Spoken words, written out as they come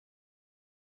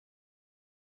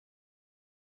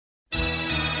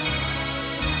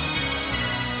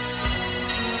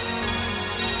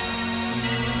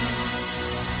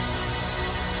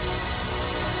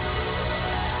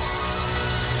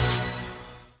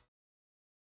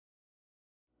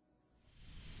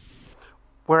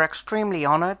We're extremely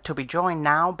honoured to be joined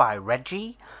now by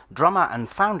Reggie, drummer and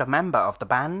founder member of the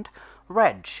band.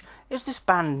 Reg, is this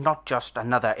band not just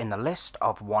another in the list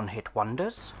of one-hit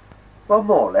wonders? Well,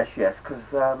 more or less, yes,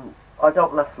 because I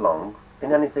don't last long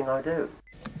in anything I do.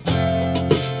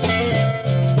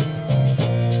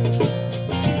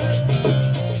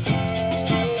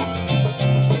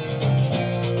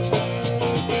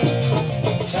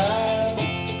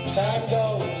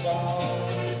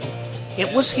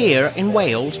 It was here in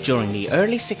Wales during the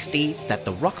early 60s that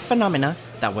the rock phenomena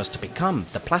that was to become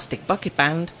the Plastic Bucket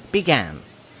Band began.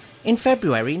 In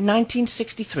February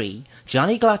 1963,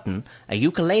 Johnny Glutton, a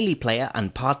ukulele player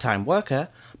and part-time worker,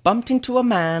 bumped into a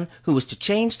man who was to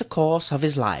change the course of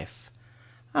his life.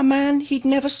 A man he'd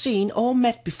never seen or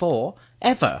met before,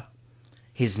 ever.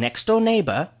 His next-door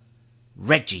neighbour,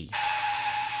 Reggie.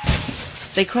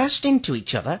 They crashed into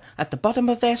each other at the bottom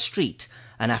of their street,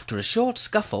 and after a short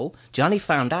scuffle, Johnny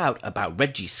found out about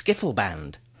Reggie's skiffle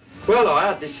band. Well, I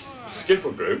had this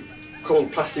skiffle group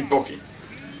called Plastic Bucket,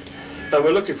 and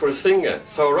we're looking for a singer,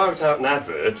 so I wrote out an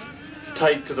advert to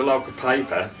take to the local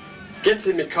paper, gets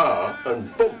in my car,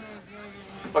 and boom,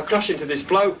 I crash into this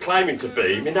bloke claiming to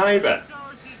be my neighbour.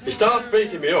 He starts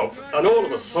beating me up, and all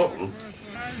of a sudden,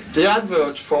 the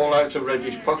adverts fall out of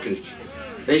Reggie's pocket.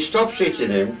 He stops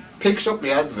hitting him, picks up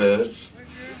the adverts,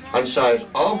 and says,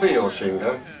 "I'll be your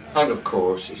singer," and of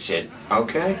course he said,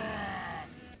 "OK."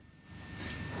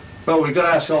 Well, we got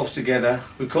ourselves together,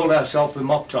 we called ourselves the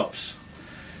Mop Tops,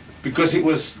 because it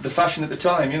was the fashion at the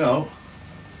time, you know.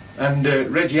 And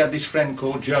Reggie had this friend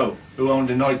called Joe, who owned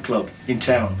a nightclub in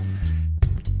town.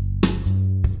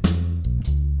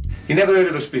 He never heard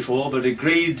of us before, but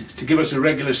agreed to give us a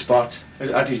regular spot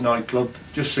at his nightclub,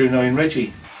 just through knowing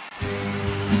Reggie.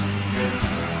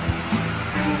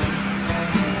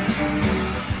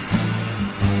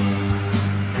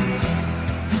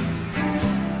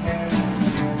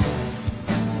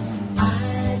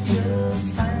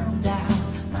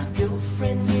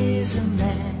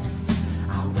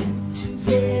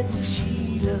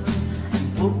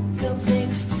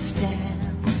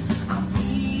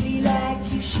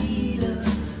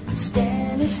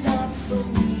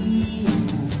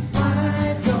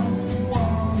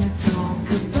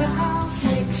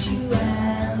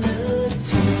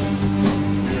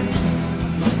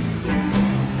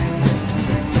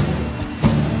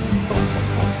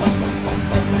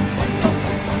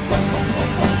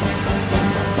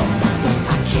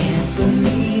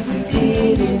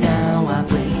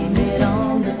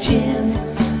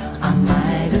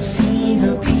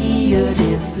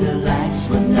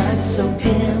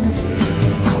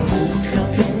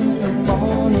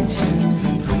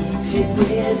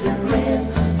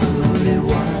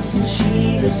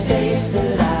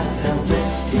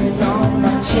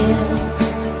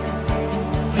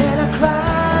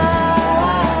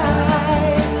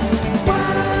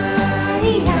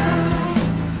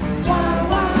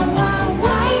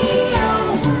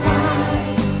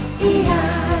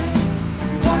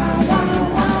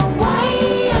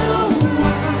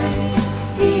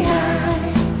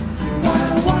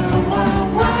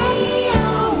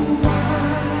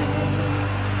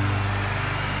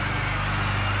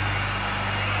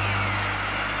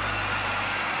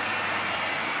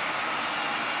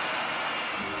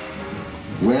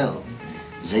 Well,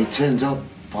 they turned up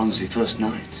on the first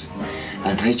night,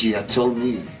 and Reggie had told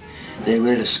me they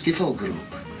were a skiffle group.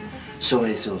 So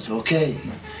I thought, okay,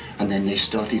 and then they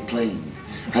started playing.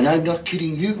 And I'm not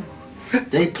kidding you,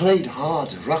 they played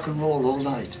hard rock and roll all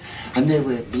night, and they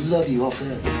were bloody off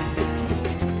it.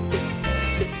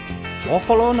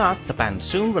 Awful or not, the band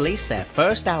soon released their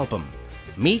first album,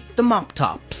 Meet the Mop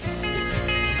Tops.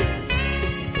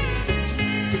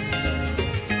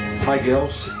 Hi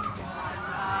girls.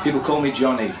 People call me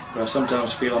Johnny, but I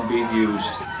sometimes feel I'm being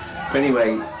used. But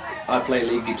anyway, I play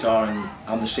lead guitar and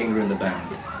I'm the singer in the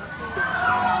band.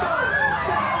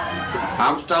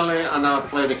 I'm Stanley and I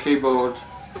play the keyboard,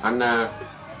 and I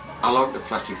like the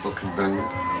Plastic Bucket Band.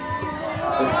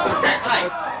 Hi,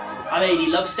 I'm AD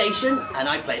Love Station and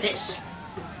I play this.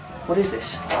 What is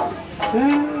this?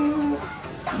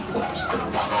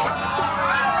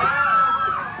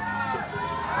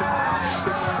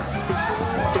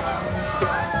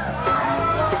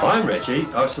 I'm Reggie.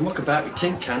 I used to muck about with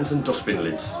tin cans and dustbin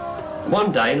lids.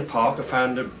 One day in a park I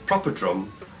found a proper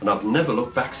drum, and I've never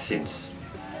looked back since.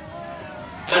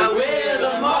 And we're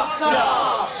the Mop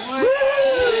Tops!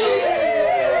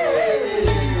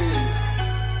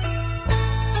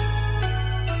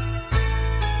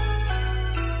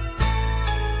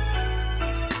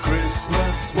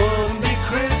 Christmas won't be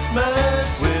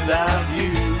Christmas without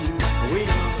you. We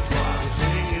know that's why we're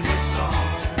singing this song.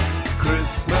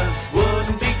 Christmas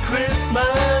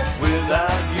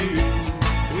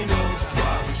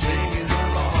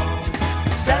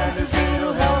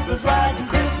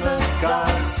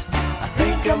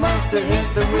think I must have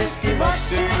hit the whiskey much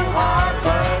too hard,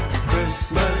 but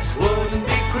Christmas wouldn't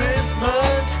be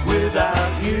Christmas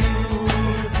without you.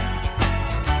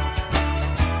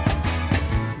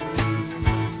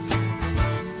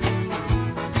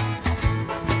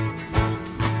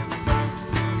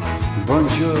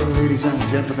 Bonjour, ladies and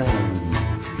gentlemen.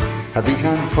 A big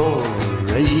hand for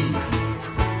Reggie.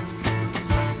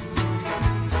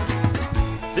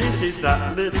 This is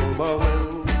that little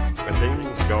moment when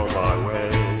things go my way.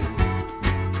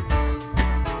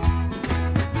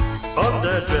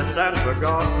 Underdressed and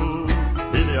forgotten,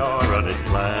 here they are on his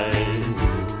plane.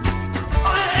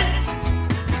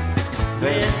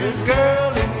 There's a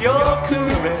girl in your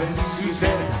caress who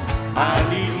says, I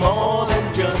need more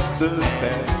than just the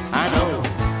best. I know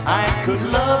I could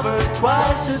love her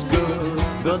twice as good,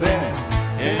 but then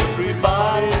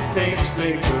everybody thinks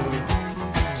they could.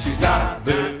 She's not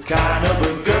the kind of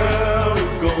a girl who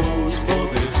goes for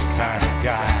this kind of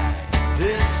guy.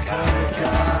 This kind of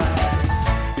guy.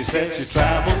 She said she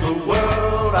traveled the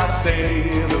world, I say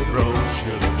the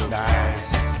brochure looks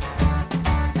nice.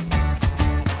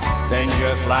 Then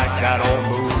just like that old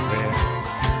movie,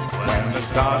 when the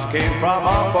stars came from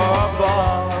up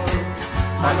above,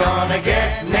 I'm gonna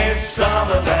get me some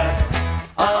of that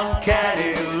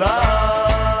uncanny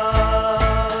love.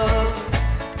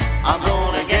 I'm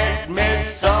gonna get me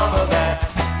some of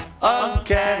that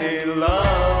uncanny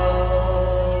love.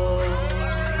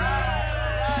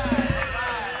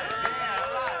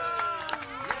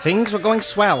 Things were going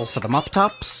swell for the Mop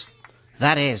Tops.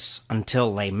 That is,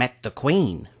 until they met the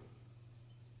Queen.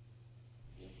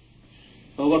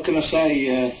 Well, what can I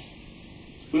say?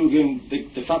 We were doing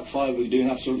the Fab Five. We were doing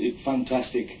absolutely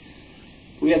fantastic.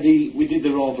 We did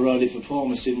the Royal Variety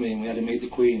performance, didn't we? And we had to meet the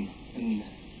Queen. And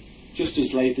just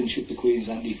as Lathan shook the Queen's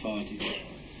hand, he farted.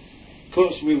 Of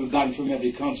course, we were banned from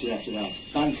every concert after that.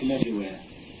 Banned from everywhere.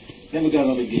 Never got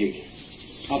another gig.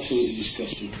 Absolutely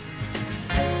disgusting.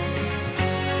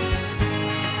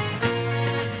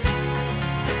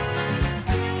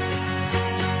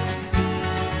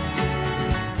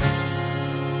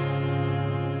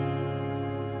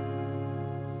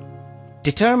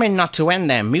 Determined not to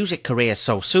end their music careers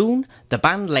so soon, the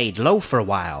band laid low for a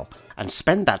while and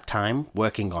spent that time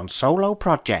working on solo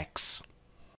projects.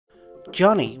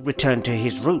 Johnny returned to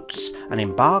his roots and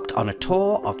embarked on a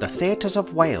tour of the theatres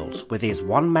of Wales with his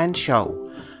one-man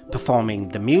show, performing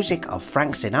the music of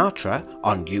Frank Sinatra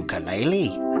on ukulele.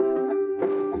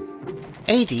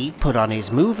 Adi put on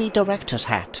his movie director's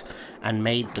hat and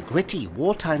made the gritty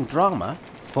wartime drama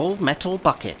Full Metal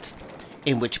Bucket,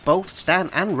 in which both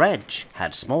Stan and Reg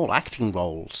had small acting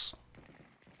roles.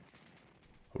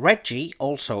 Reggie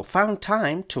also found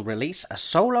time to release a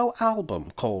solo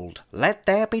album called Let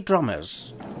There Be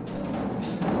Drummers.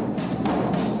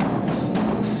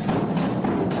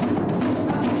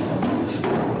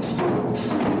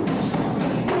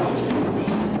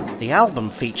 The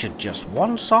album featured just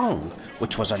one song,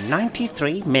 which was a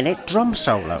 93-minute drum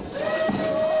solo.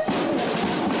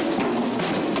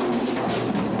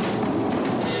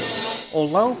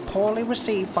 Although poorly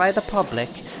received by the public,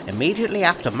 immediately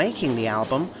after making the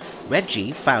album,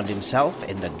 Reggie found himself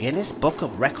in the Guinness Book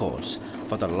of Records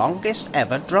for the longest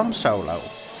ever drum solo,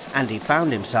 and he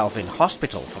found himself in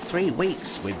hospital for 3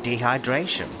 weeks with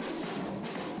dehydration.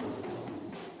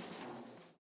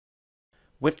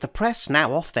 With the press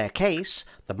now off their case,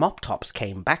 the Mop Tops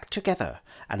came back together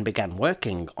and began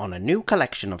working on a new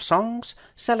collection of songs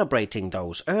celebrating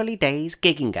those early days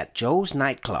gigging at Joe's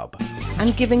nightclub,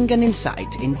 and giving an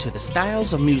insight into the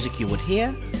styles of music you would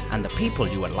hear and the people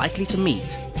you were likely to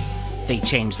meet. They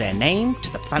changed their name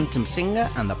to the Phantom Singer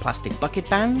and the Plastic Bucket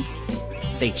Band.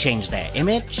 They changed their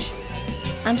image,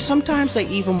 and sometimes they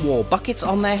even wore buckets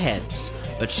on their heads.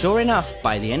 But sure enough,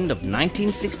 by the end of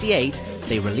 1968,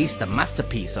 they released the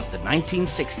masterpiece of the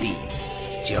 1960s,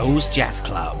 Joe's Jazz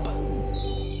Club.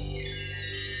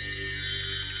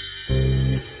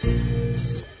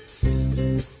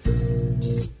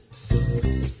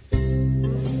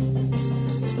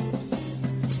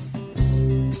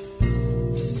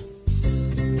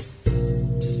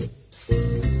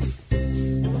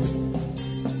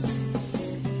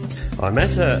 I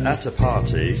met her at a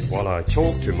party while I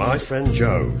talked to my friend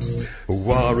Joe, who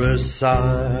wore a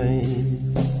sign.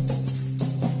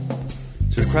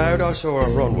 To the crowd I saw a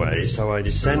runway, so I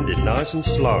descended nice and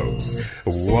slow,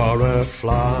 wore a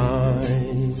flight,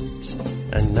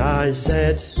 and I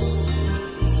said,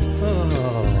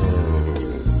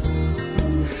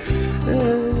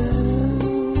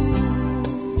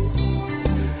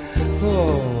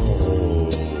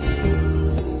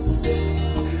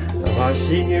 Have I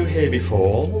seen you here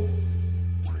before?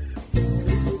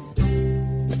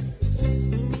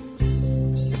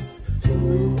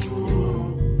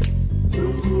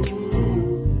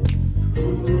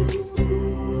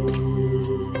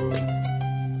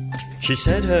 She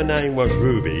said her name was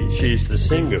Ruby, she's the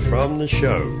singer from the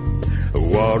show.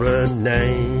 What a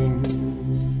name.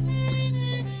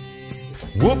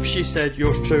 Whoop, she said,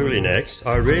 yours truly next,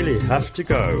 I really have to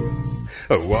go.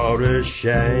 What a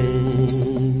shame.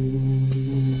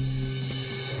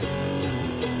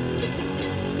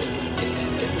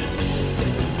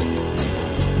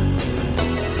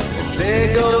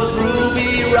 There goes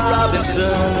Ruby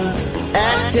Robinson,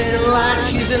 acting like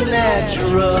she's a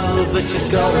natural, but she's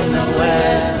going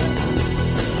nowhere.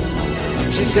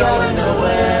 She's going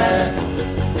nowhere.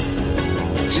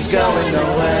 She's going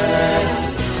nowhere.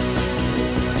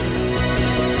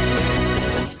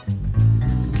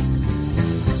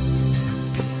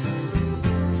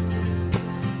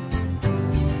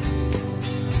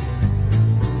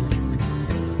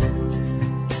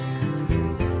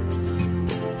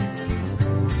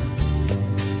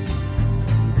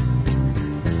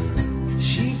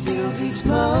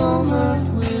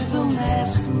 Moment with a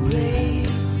masquerade,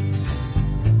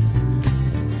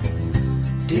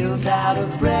 deals out a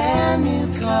brand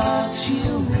new card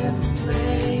she'll never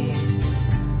play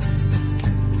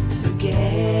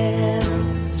again.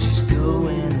 She's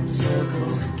going in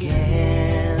circles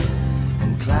again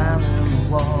and climbing the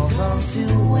walls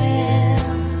until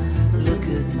when? Look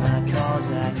at my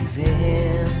cards I give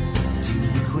in to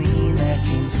the queen that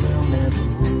kings will never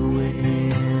win.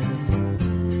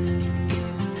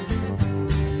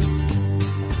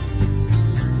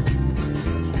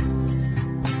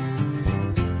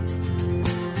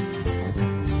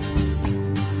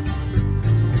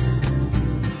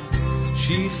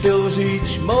 She fills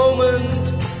each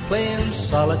moment playing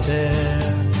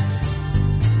solitaire,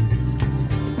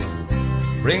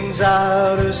 brings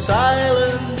out a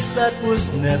silence that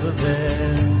was never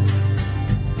there.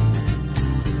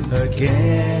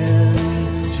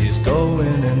 Again, she's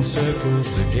going in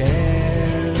circles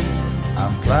again.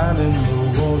 I'm climbing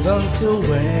the walls until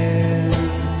when?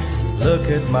 Look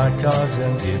at my cards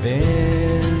and give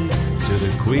in to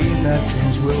the queen that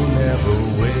kings will never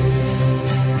win.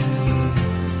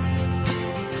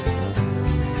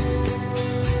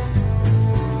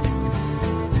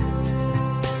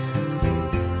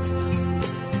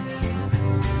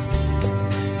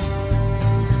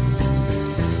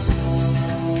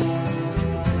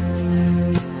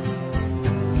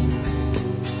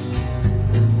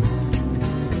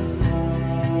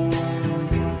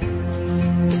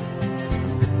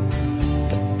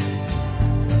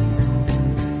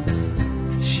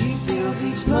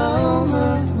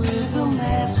 Moment with a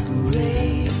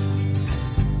masquerade,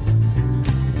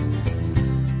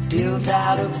 deals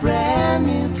out a brand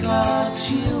new card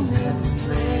she'll never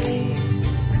play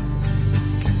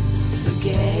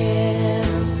again.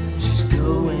 She's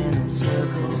going in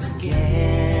circles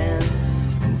again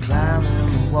and climbing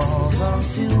the walls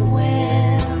until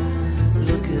when?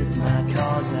 Look at my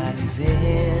cards I give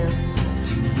in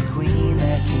to the queen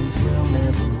that kings will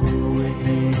never win.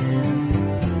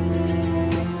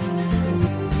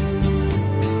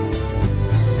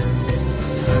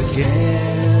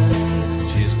 Again,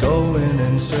 she's going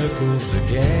in circles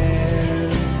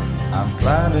again. I'm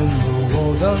climbing the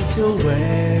walls until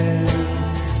when?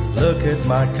 Look at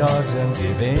my cards and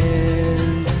give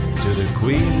in to the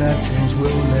queen that kings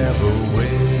will never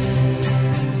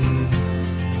win.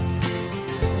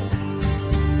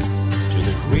 To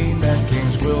the queen that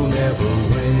kings will never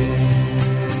win.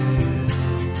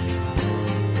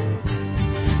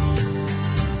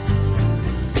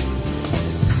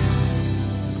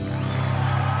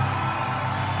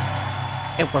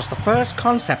 It was the first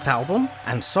concept album,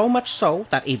 and so much so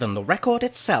that even the record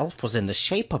itself was in the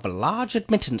shape of a large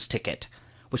admittance ticket,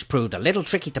 which proved a little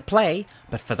tricky to play,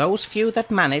 but for those few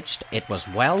that managed, it was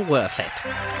well worth it.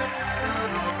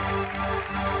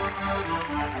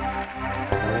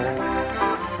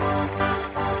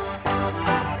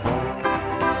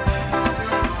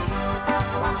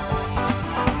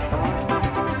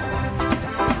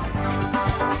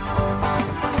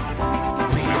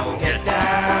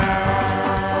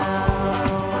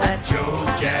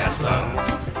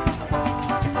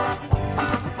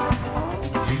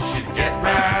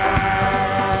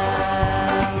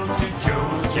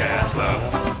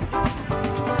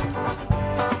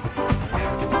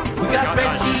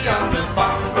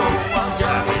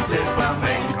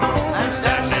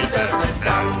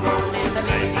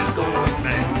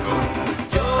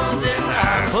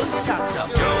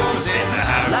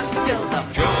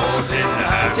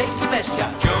 Take your best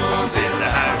shot. Joe's in the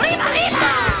house. Arriba, arriba!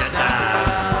 Down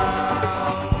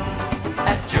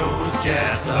at Joe's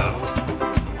Jazz Club.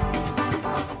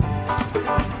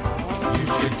 You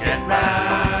should get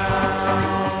round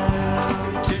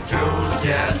to Joe's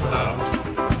Jazz Club.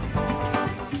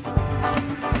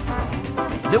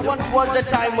 There once was a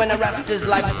time when a raster's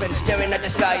life spent staring at the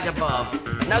skies above.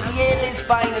 Now the ale is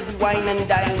fine as we wine and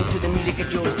dine to the music at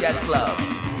Joe's Jazz Club.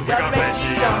 We got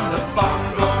Reggie on the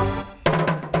bongo,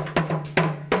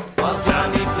 while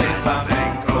Johnny plays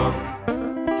flamenco,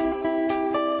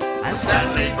 and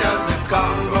Stanley does the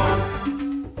congo.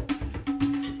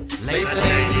 Make the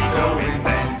lady go in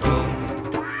mental.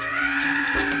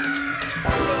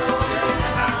 Joe's in the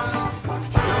house.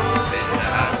 Joe's in the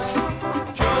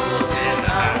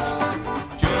house.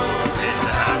 Joe's in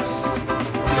the house.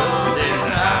 Joe's in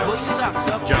the house. Put your socks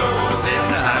up. Joe's in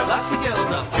the house. Lock the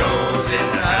girls up. Joe's in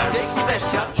the house. Take your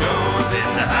best shot. Joe's in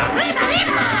the house.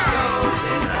 Joe's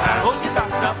in the house. Put your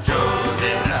socks up. Joe's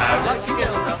in the house. Lock your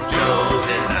girls up. Joe's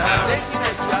in the house. Take your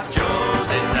best shot. Joe's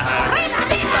in the house. Get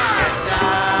down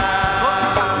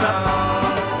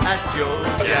at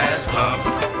Joe's Jazz Club.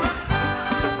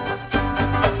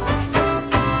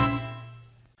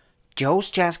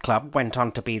 Joe's Jazz Club went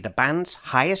on to be the band's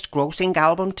highest grossing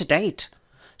album to date,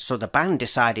 so the band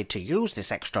decided to use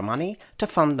this extra money to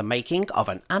fund the making of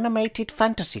an animated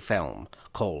fantasy film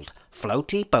called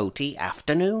Floaty Boaty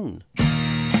Afternoon.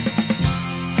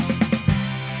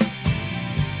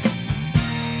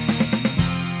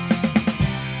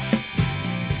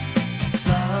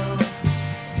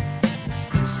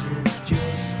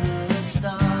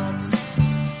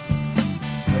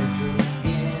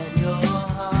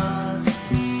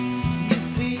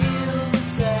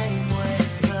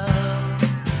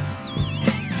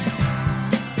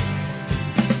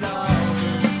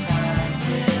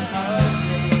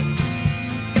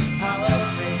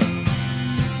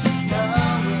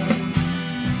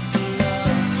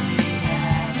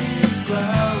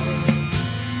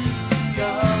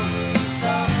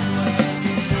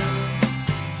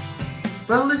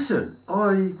 Well, listen,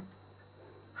 I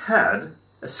had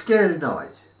a scary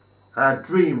night. I had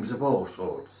dreams of all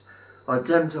sorts. I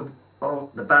dreamt of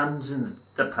all the bands in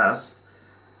the past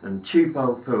and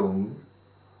Cheapo Film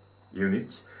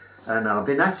units, and I've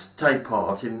been asked to take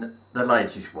part in the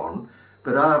latest one,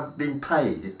 but I haven't been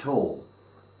paid at all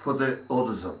for the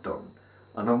others I've done,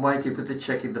 and I'm waiting for the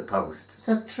cheque in the post. Is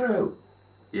that true?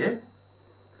 Yeah?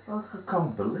 I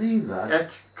can't believe that.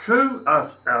 It's true. I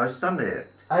stand here.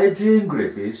 Adrian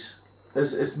Griffiths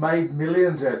has made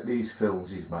millions out of these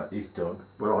films he's done.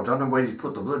 Well, I don't know where he's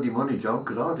put the bloody money, John,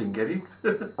 because I didn't get it.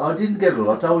 I didn't get a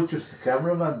lot, I was just a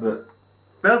cameraman, but...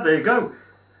 Well, there you go.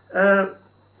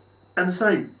 And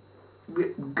say,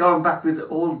 going back with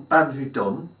all the bands we've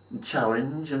done,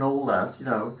 Challenge and all that, you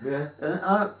know. Yeah.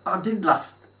 I didn't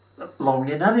last long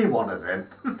in any one of them.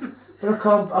 But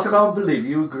I can't believe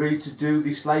you agreed to do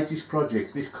this latest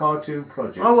project, this cartoon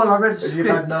project. Oh, well, I read the script. And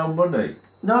you've had no money.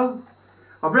 No.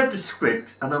 I read the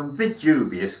script and I'm a bit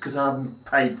dubious because I haven't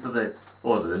paid for the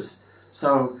others.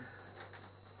 So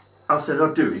I said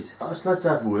I'll do it. I just like to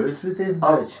have words with him,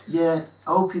 Oh, Reg. yeah,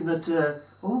 hoping that,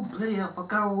 oh, bloody hell, I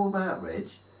forgot all about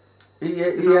Reg. He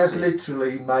has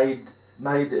literally made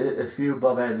a few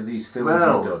bob out of these films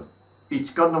Well, he's done.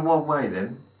 It's gone the one way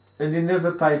then. And he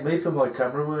never paid me for my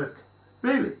camera work.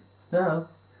 Really? No.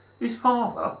 His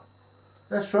father?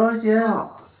 That's right, yeah.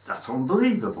 Oh, that's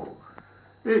unbelievable.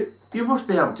 You must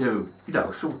be able to, you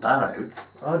know, sort that out.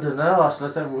 I don't know, I'll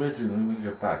start having words with him when we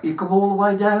get back. You come all the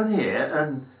way down here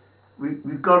and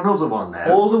we've got another one now.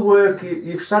 All the work,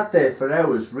 you've sat there for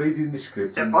hours reading the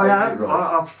script. And I getting have, it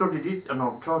right. I've studied it and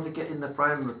I've tried to get in the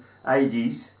frame of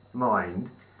AD's mind,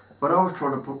 but I was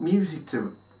trying to put music to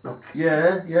it. Look.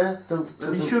 Yeah. And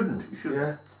you shouldn't.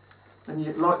 Yeah. And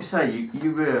you, like you say,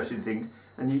 you rehearse in things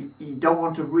and you don't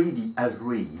want to read it as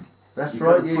read. That's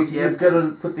right, you've got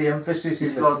to put the emphasis in the speech.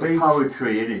 It's like the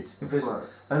poetry in it. Right.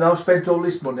 And I've spent all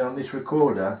this money on this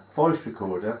recorder, voice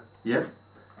recorder. Yep.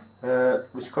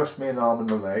 Which cost me an arm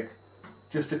and a leg,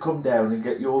 just to come down and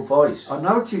get your voice. I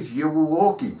noticed you were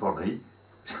walking funny.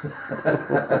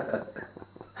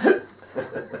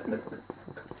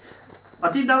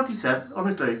 I did notice that,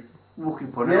 honestly.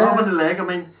 Walking funny. Yeah. Arm and a leg, I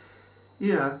mean,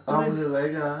 you know. Arm and a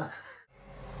leg,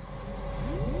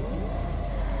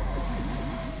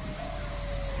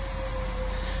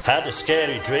 Had a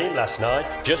scary dream last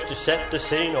night, just to set the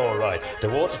scene alright. The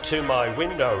water to my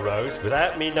window rose,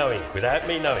 without me knowing.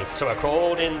 So I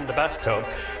crawled in the bathtub,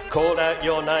 called out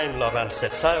your name, love, and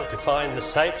set sail to find the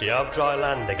safety of dry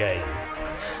land again.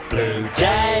 Blue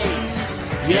days,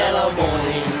 yellow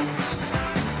mornings.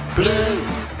 Blue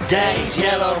days,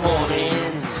 yellow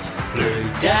mornings. Blue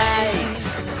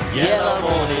days, yellow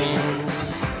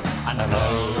mornings. And a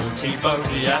floaty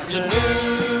boaty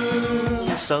afternoon.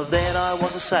 So then I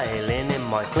was a-sailing in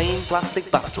my clean plastic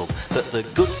bathtub. But the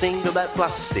good thing about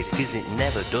plastic is it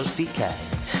never does decay.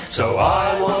 So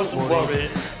I wasn't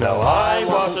worried, no I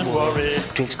wasn't worried.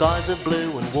 Between skies of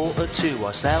blue and water too,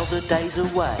 I sailed the days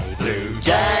away. Blue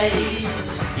days,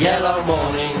 yellow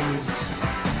mornings.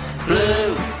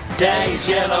 Blue days,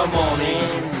 yellow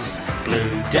mornings.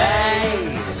 Blue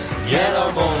days,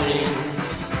 yellow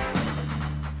mornings.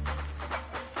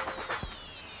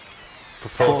 For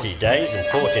 40 days and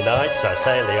 40 nights I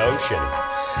sailed the ocean.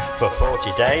 For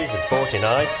 40 days and 40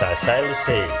 nights I sailed the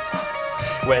sea.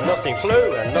 Where nothing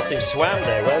flew and nothing swam,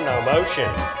 there were no motion.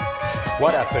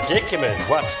 What a predicament,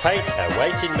 what fate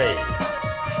awaited me.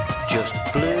 Just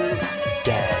blue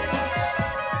days.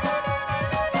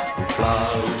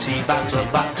 Floaty battle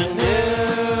of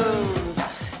afternoons.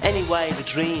 Anyway, the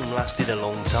dream lasted a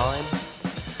long time.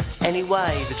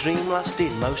 Anyway, the dream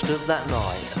lasted most of that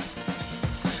night.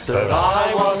 But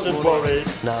I wasn't worried,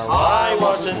 no I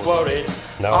wasn't worried,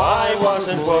 no I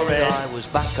wasn't worried. I was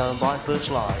back home by first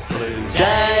light. Blue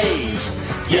days,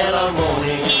 yellow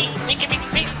mornings.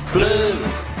 Blue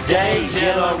days,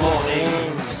 yellow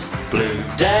mornings. Blue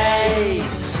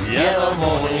days, yellow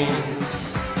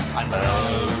mornings. And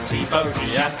boaty,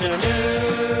 boaty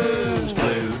afternoons.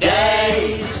 Blue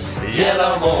days,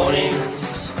 yellow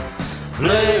mornings.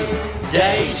 Blue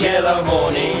days, yellow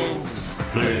mornings.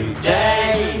 Blue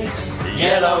days,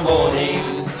 yellow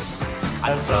mornings,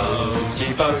 and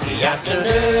floaty, boaty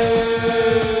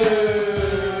afternoons.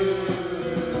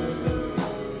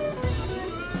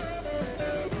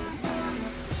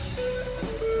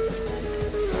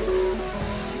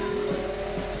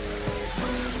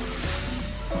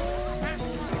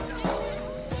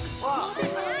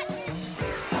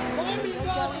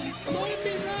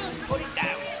 Put it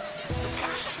down.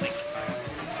 Catch something.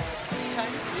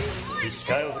 His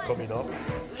scales are coming up.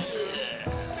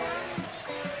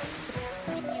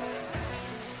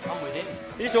 I'm with him.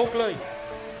 He's ugly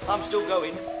I'm still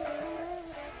going.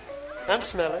 and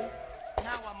smelly.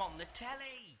 Now I'm on the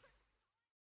telly.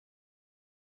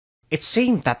 It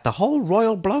seemed that the whole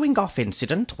royal blowing off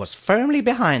incident was firmly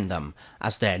behind them,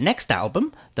 as their next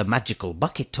album, The Magical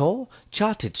Bucket Tour,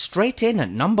 charted straight in at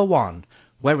 #1,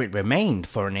 where it remained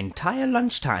for an entire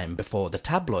lunchtime before the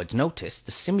tabloids noticed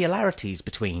the similarities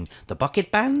between the Bucket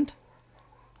Band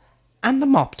and the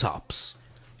Mop Tops.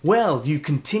 Well, you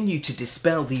continue to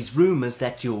dispel these rumours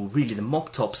that you're really the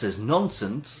Mop Tops as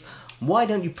nonsense. Why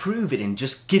don't you prove it and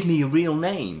just give me your real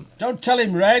name? Don't tell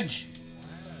him, Reg.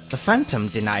 The Phantom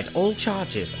denied all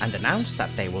charges and announced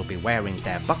that they will be wearing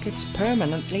their buckets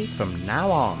permanently from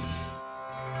now on.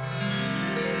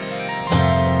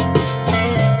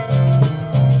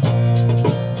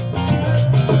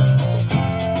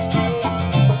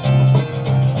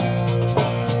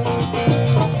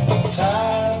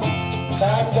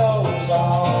 Time goes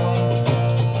on,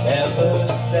 never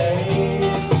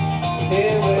stays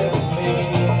here with me.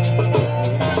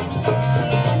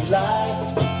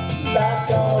 Life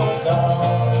goes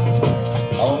on,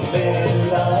 only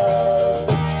love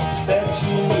sets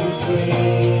you free.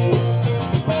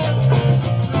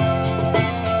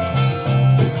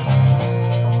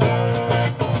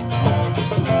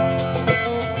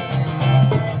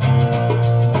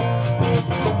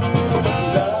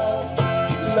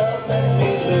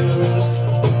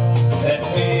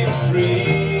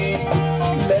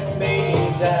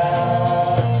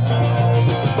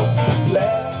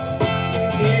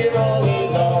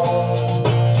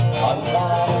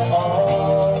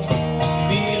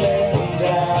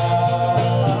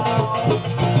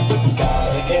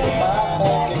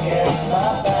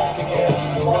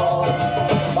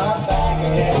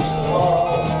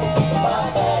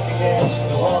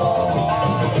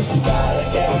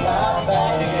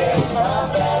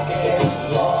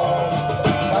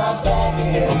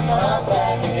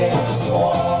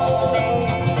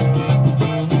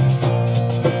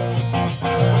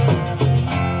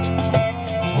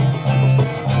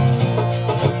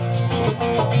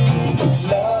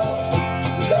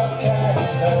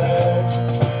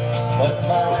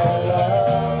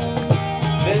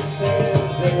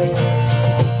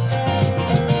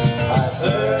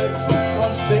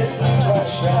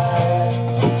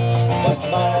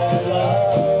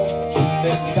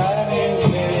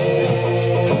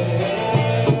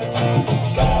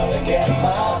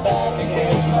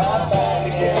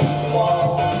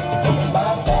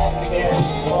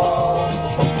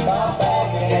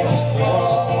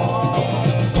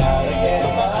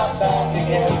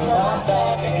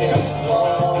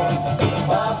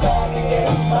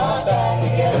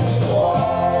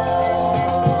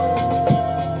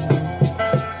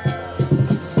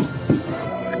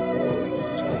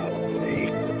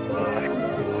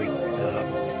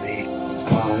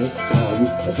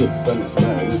 different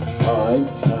man. I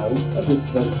am a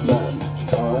different man.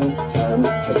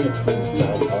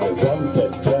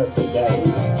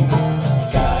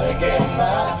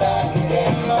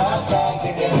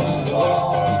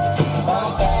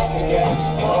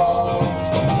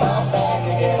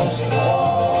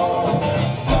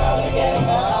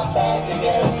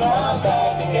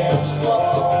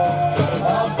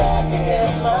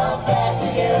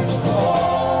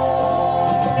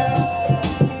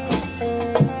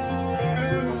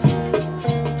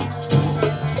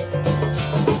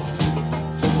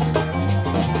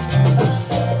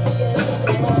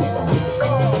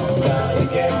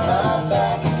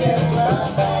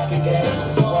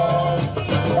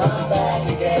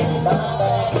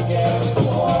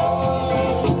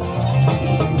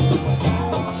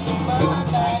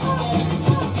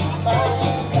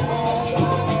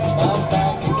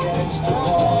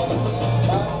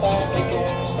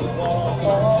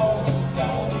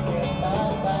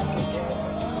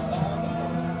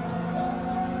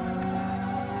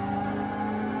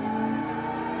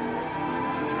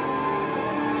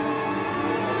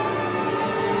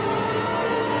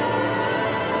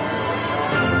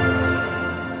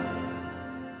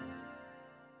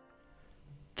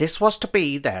 This was to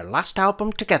be their last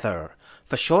album together,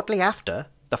 for shortly after,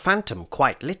 the Phantom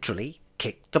quite literally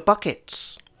kicked the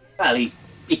buckets. Well,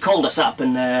 he called us up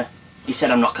and he said,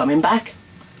 I'm not coming back.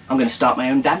 I'm going to start my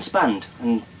own dance band.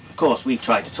 And, of course, we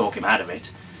tried to talk him out of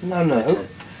it. No, but,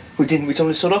 we didn't. We told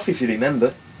him to sod off, if you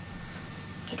remember.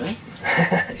 Did we?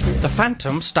 The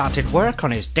Phantom started work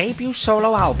on his debut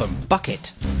solo album,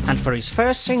 Bucket, and for his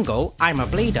first single, I'm a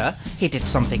Bleeder, he did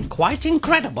something quite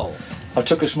incredible. I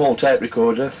took a small tape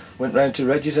recorder, went round to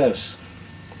Reggie's house.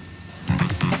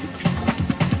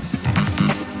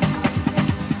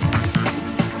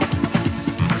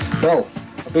 Well,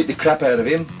 I beat the crap out of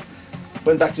him,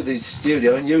 went back to the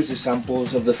studio and used the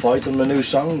samples of the fight on my new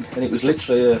song, and it was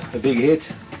literally a big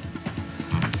hit.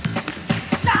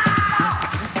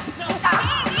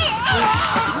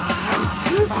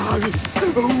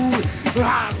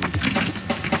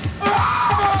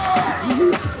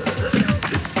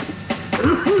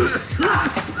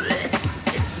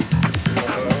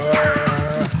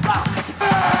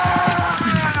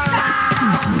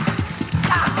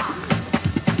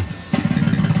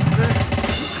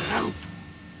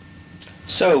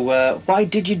 So, why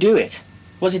did you do it?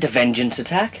 Was it a vengeance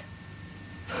attack?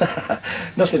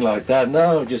 Nothing like that,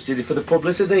 no, just did it for the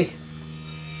publicity.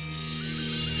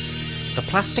 The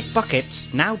Plastic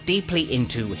Buckets, now deeply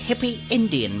into hippie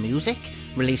Indian music,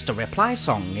 released a reply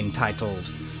song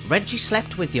entitled Reggie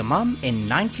Slept With Your Mum in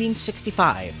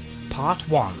 1965, Part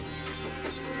 1.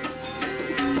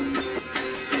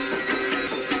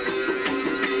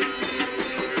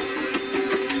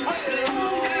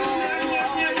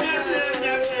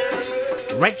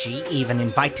 Reggie even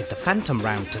invited the Phantom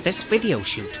round to this video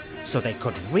shoot so they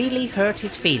could really hurt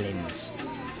his feelings,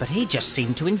 but he just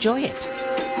seemed to enjoy it.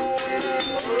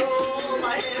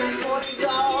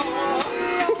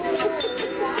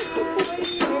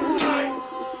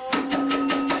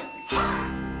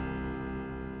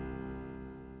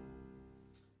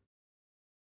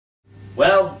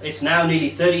 Well, it's now nearly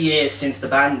 30 years since the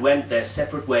band went their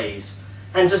separate ways.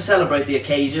 And to celebrate the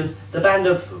occasion, the band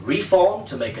have reformed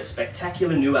to make a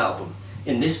spectacular new album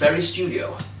in this very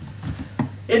studio.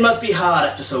 It must be hard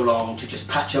after so long to just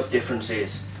patch up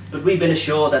differences, but we've been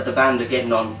assured that the band are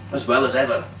getting on as well as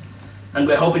ever, and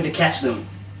we're hoping to catch them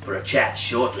for a chat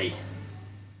shortly.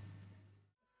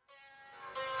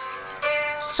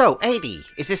 So, Adi,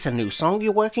 is this a new song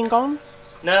you're working on?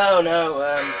 No,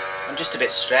 I'm just a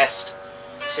bit stressed.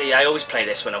 See, I always play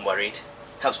this when I'm worried.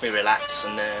 Helps me relax,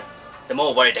 and the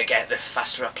more worried I get, the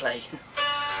faster I play.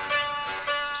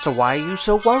 So why are you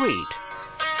so worried?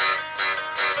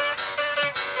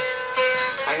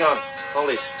 Hang on, hold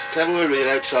it. Can we read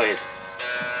outside?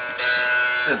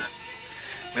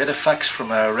 We had a fax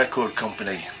from our record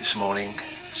company this morning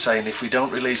saying if we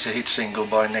don't release a hit single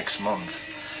by next month,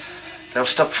 they'll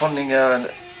stop funding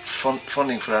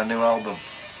for our new album.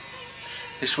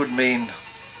 This would mean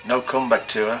no comeback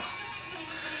tour,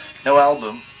 no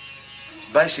album.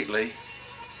 Basically,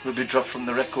 we'll be dropped from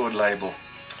the record label.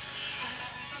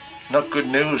 Not good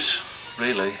news,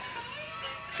 really,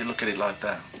 if you look at it like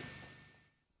that.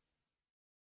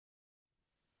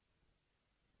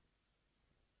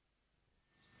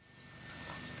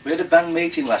 We had a band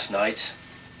meeting last night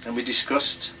and we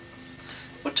discussed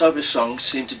what type of songs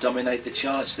seem to dominate the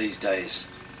charts these days.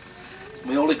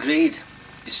 We all agreed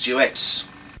it's duets.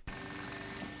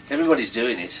 Everybody's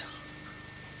doing it.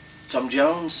 Tom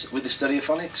Jones with the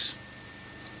Stereophonics.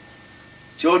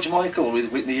 George Michael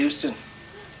with Whitney Houston.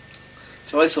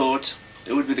 So I thought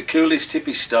it would be the coolest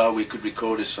hippie star we could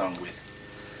record a song with.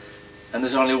 And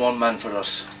there's only one man for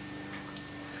us.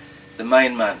 The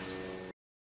main man.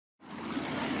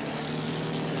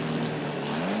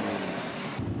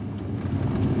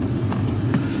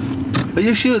 Are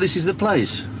you sure this is the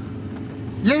place?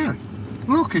 Yeah.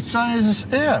 Look, it says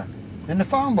here in the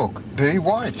phone book, B.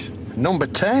 White, number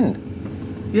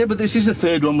 10. Yeah, but this is the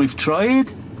third one we've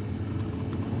tried.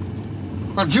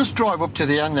 Well, just drive up to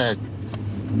the end there.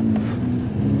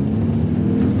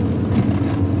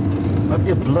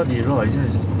 You're bloody right,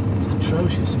 it's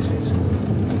atrocious, this is.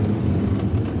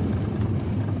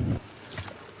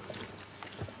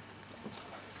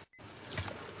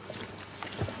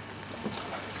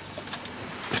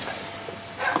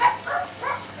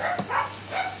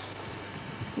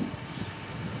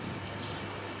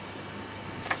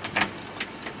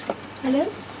 Hello?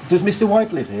 Does Mr.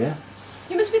 White live here?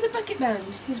 You must be the bucket band.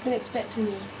 He's been expecting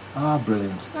you. Ah,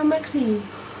 brilliant. I'm Maxine,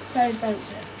 Barry's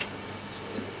bouncer.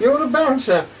 You're a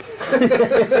bouncer?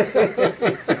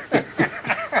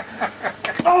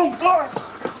 Oh, God!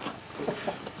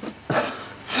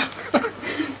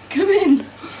 Come in.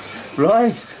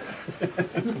 Right.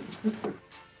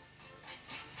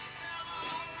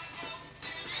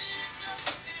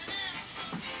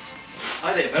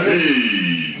 Hi there, Barry.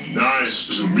 Hey, nice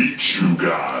to meet you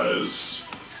guys.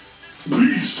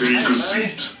 Please take a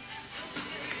seat.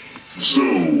 So,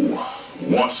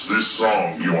 what's this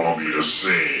song you want me to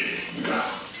sing?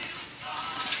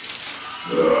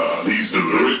 These the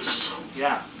lyrics?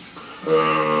 Yeah.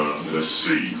 Let's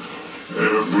see.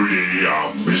 Every day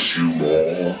I'll miss you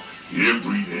more.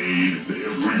 Every day in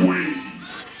every way.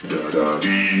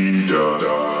 Da-da-dee,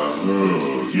 da-da.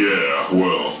 Oh, yeah,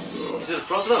 well. Is there a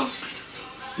problem?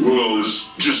 Well, there's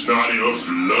just not enough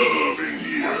love in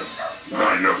here.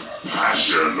 Not enough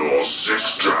passion or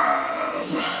sex drive.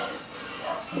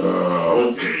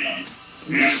 Okay.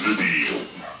 Here's the deal.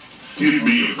 Give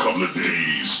me a couple of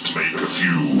days to make a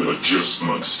few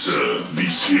adjustments to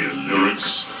these here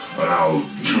lyrics, and I'll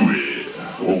do it,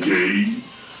 okay?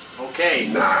 Okay.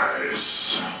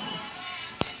 Nice.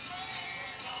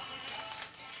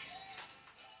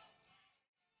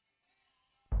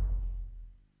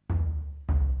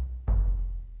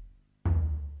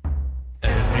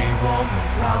 Every woman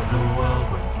round the world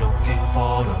went looking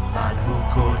for a man who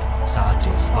could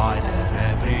satisfy their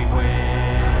every whim.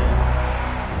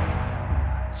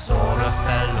 Saw a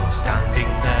fellow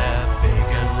standing there, big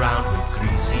and round with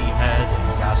greasy hair.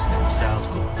 They asked themselves,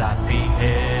 could that be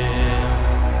him?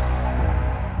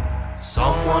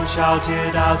 Someone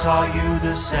shouted out, are you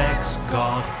the sex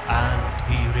god? And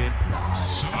he replied,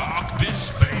 suck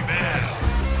this, baby.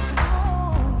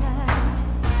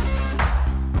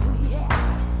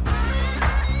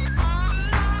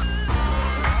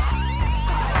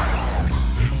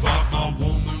 Invite my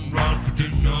woman round for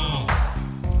dinner.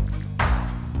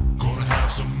 Gonna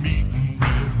have some meat and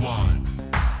red wine.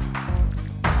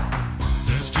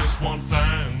 There's just one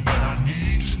thing that I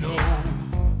need to know.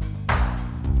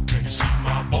 Can you see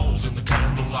my balls in the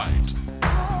candlelight?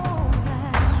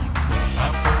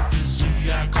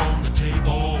 Aphrodisiac on the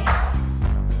table.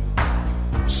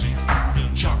 Seafood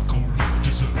and chocolate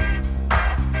dessert.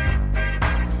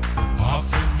 I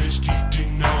finished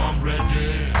eating, now I'm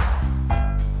ready.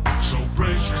 So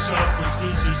brace yourself, 'cause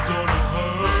this is gonna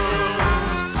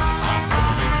hurt. I'm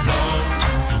gonna make love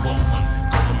to your woman.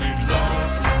 Gonna make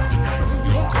love through the night.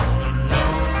 You're gonna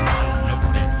love my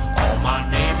loving. All my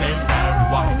name and Barry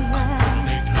White. I'm gonna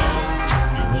make love to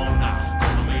your woman.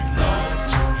 Gonna make love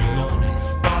to your yawning.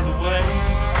 By the way,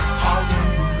 how do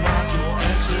you like your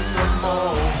eggs in the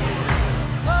morning?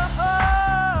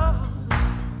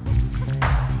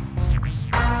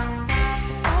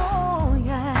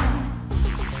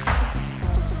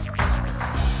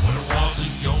 When I was a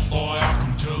young boy, I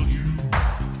can tell you,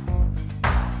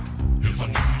 if I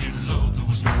needed love, there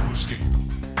was no escape.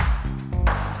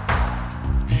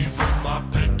 Even my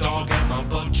pet dog and my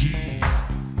budgie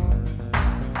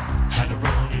had a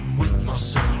run-in with my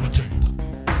sellotape.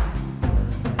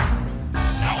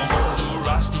 Now I'm older,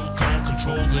 I still can't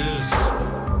control this.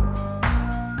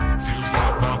 Feels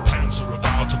like my pants are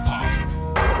about to pop.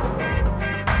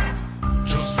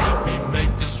 Just let me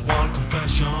make this one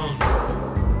confession.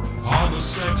 I'm a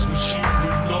sex machine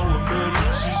with no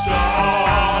emergency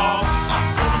stop. I'm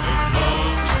gonna make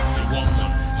love to your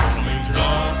woman. Gonna make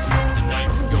love through the night.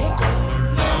 You're gonna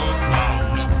love my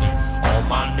loving. All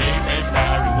my name ain't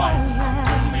Barry White.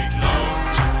 Gonna make love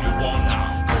to your one now.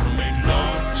 Gonna make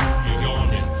love to your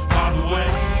yawning. By the way,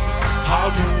 how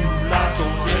do you like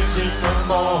those eggs in the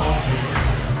morning?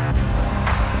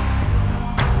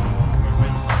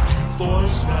 With my deep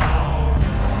voice now.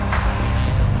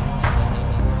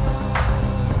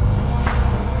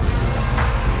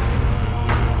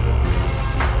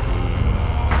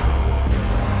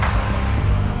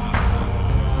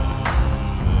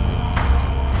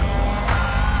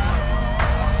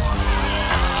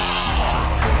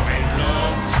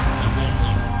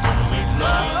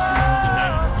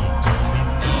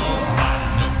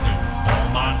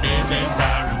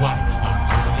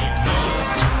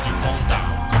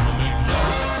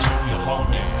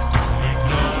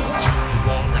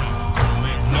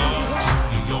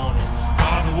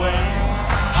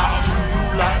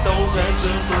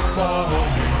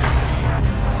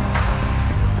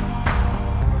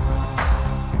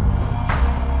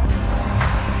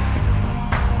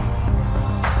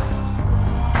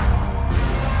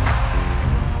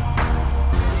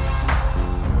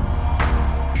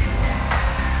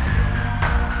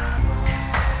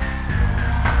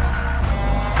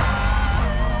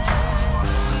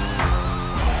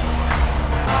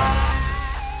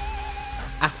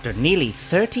 After nearly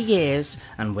 30 years,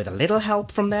 and with a little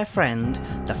help from their friend,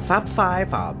 the Fab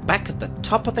Five are back at the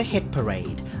top of the hit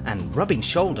parade and rubbing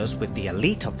shoulders with the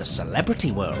elite of the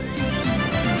celebrity world.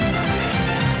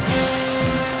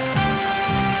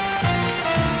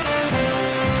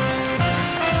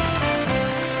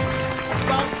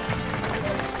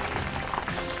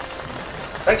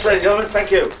 Thanks, ladies and gentlemen. Thank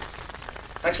you.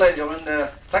 Thanks, ladies and gentlemen.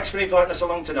 Thanks for inviting us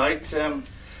along tonight.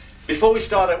 Before we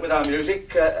start out with our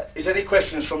music, is there any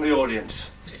questions from the audience?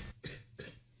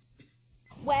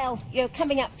 Well, you're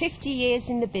coming up 50 years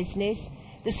in the business.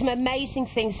 There's some amazing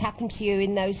things happened to you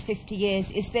in those 50 years.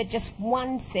 Is there just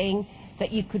one thing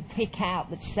that you could pick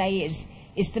out that say is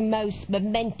the most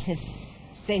momentous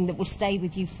thing that will stay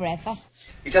with you forever?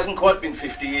 It hasn't quite been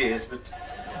 50 years, but...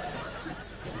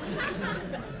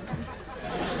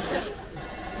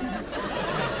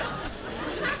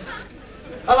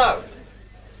 Hello?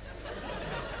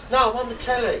 No, I'm on the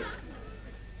telly.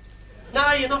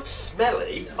 No, you're not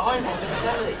smelly. I'm on the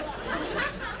telly.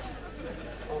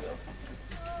 Hold on.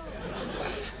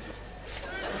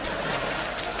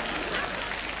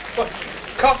 What?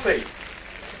 Coffee?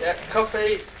 Yeah,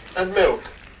 coffee and milk.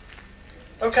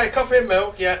 Okay, coffee and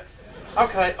milk, yeah.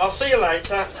 Okay, I'll see you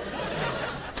later.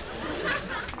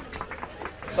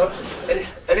 So,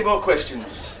 any more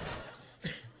questions?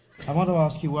 I want to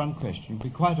ask you one question,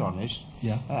 be quite honest.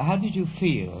 Yeah. How did you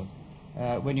feel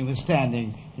when you were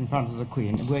standing in front of the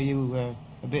Queen? Were you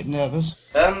a bit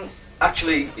nervous?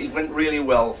 Actually, it went really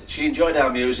well. She enjoyed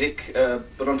our music,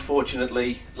 but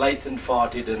unfortunately, Lathan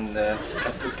farted and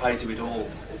had put pay to it all.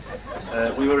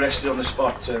 We were arrested on the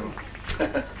spot.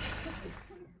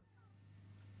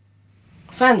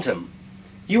 Phantom,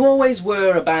 you always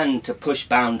were a band to push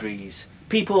boundaries.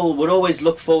 People would always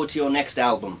look forward to your next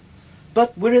album.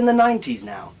 But we're in the 90s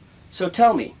now, so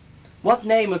tell me, what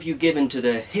name have you given to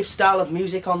the hip style of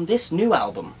music on this new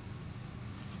album?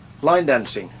 Line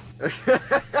dancing.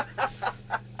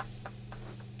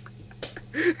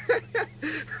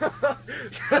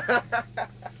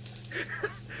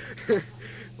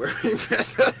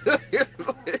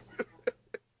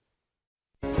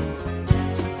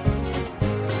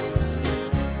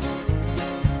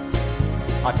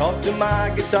 I talk to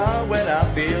my guitar when I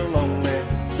feel lonely,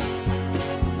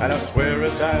 and I swear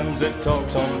at times it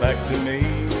talks on back to me.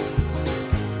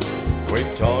 We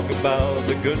talk about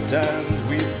the good times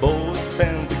we both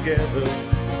spent together,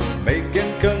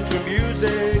 making country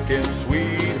music in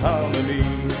sweet harmony.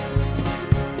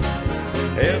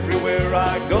 Everywhere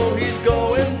I go, he's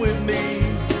going with me,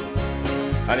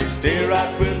 and he'll stay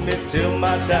right with me till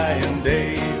my dying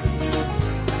day.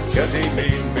 'Cause he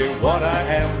made me what I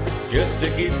am, just a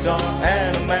guitar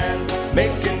and a man,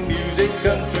 making music,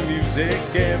 country music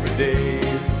every day.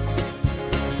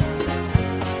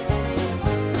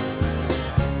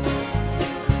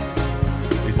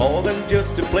 He's more than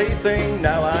just a plaything,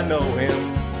 now I know him.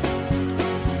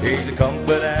 He's a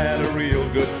comfort and a real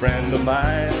good friend of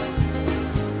mine.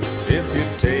 If you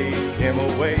take him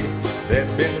away,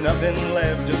 there'd be nothing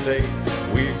left to say.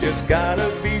 We've just gotta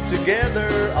be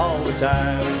together all the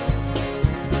time.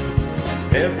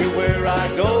 Everywhere I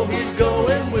go, he's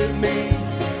going with me,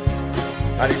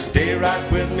 and he'll stay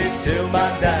right with me till my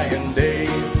dying day.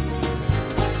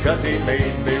 'Cause he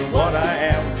made me what I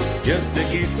am, just a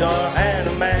guitar and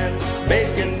a man,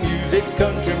 making music,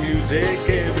 country music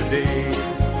every day.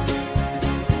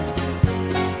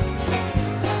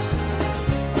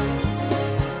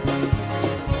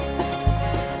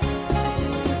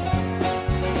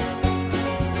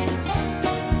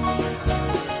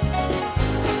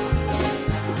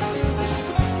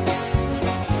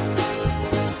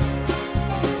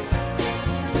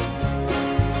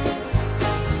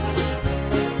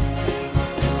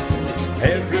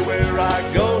 Everywhere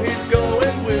I go, he's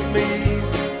going with me,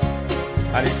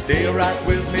 and he'll stay right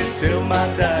with me till my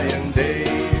dying day.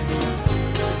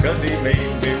 'Cause he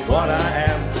made me what I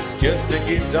am, just a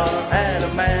guitar and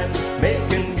a man,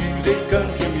 making music,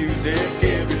 country music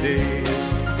every day.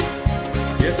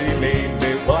 Yes, he made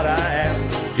me what I am,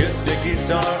 just a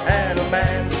guitar and a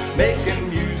man, making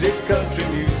music, country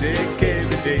music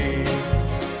every day.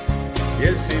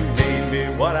 Yes, he made me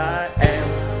what I am,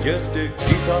 just a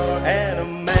guitar and a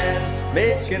man,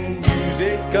 making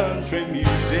music, country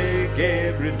music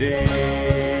every day.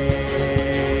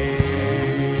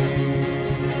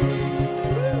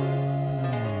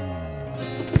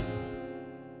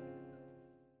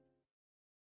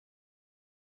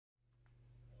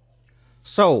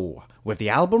 So, with the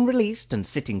album released and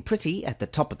sitting pretty at the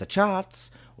top of the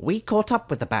charts, we caught up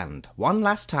with the band one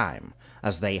last time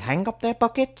as they hang up their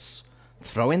buckets,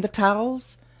 throw in the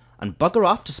towels, and bugger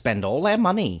off to spend all their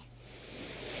money.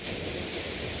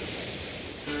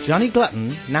 Johnny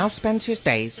Glutton now spends his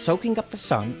days soaking up the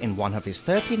sun in one of his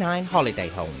 39 holiday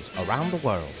homes around the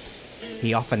world.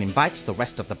 He often invites the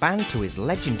rest of the band to his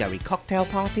legendary cocktail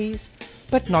parties,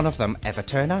 but none of them ever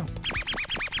turn up.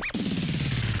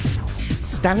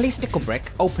 Stanley Sticklebrick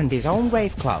opened his own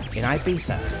rave club in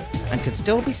Ibiza, and could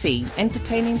still be seen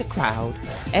entertaining the crowd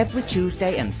every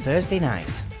Tuesday and Thursday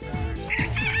night.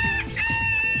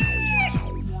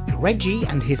 Reggie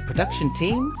and his production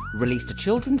team released a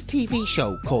children's TV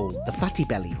show called The Fatty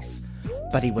Bellies,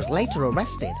 but he was later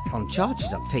arrested on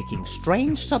charges of taking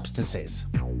strange substances.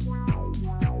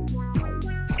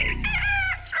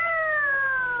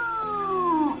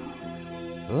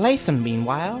 Lathan,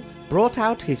 meanwhile, brought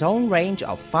out his own range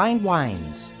of fine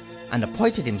wines and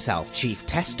appointed himself chief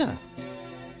tester.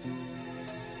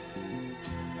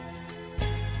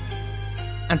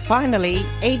 And finally,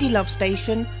 A.D. Love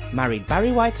Station married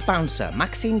Barry White's bouncer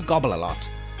Maxine Gobble-a-Lot,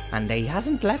 and he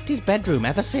hasn't left his bedroom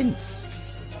ever since.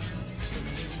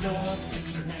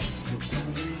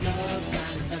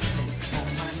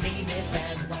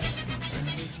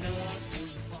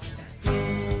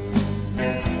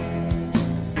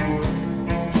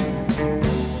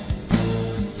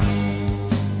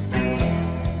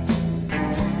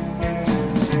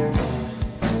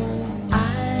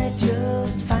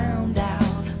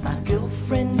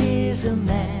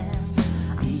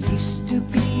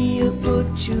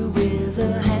 With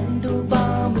a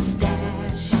handlebar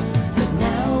mustache, but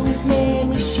now his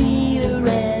name is Sheila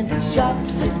and he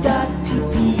shops at Dottie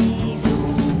P's.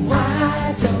 Oh,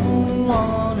 I don't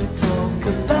wanna talk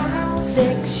about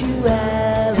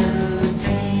sexuality.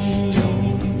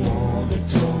 Don't wanna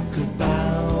talk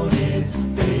about it,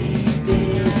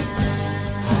 baby.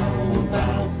 How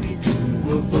about we do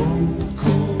a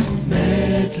vocal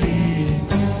medley?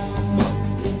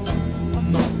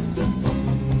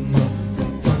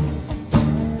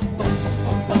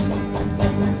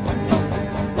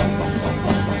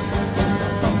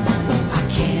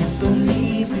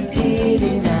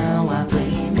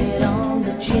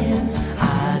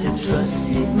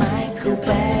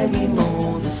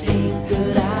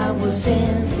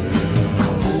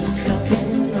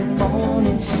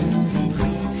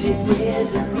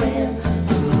 With a grin,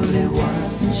 but it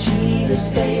wasn't Sheila's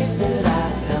face that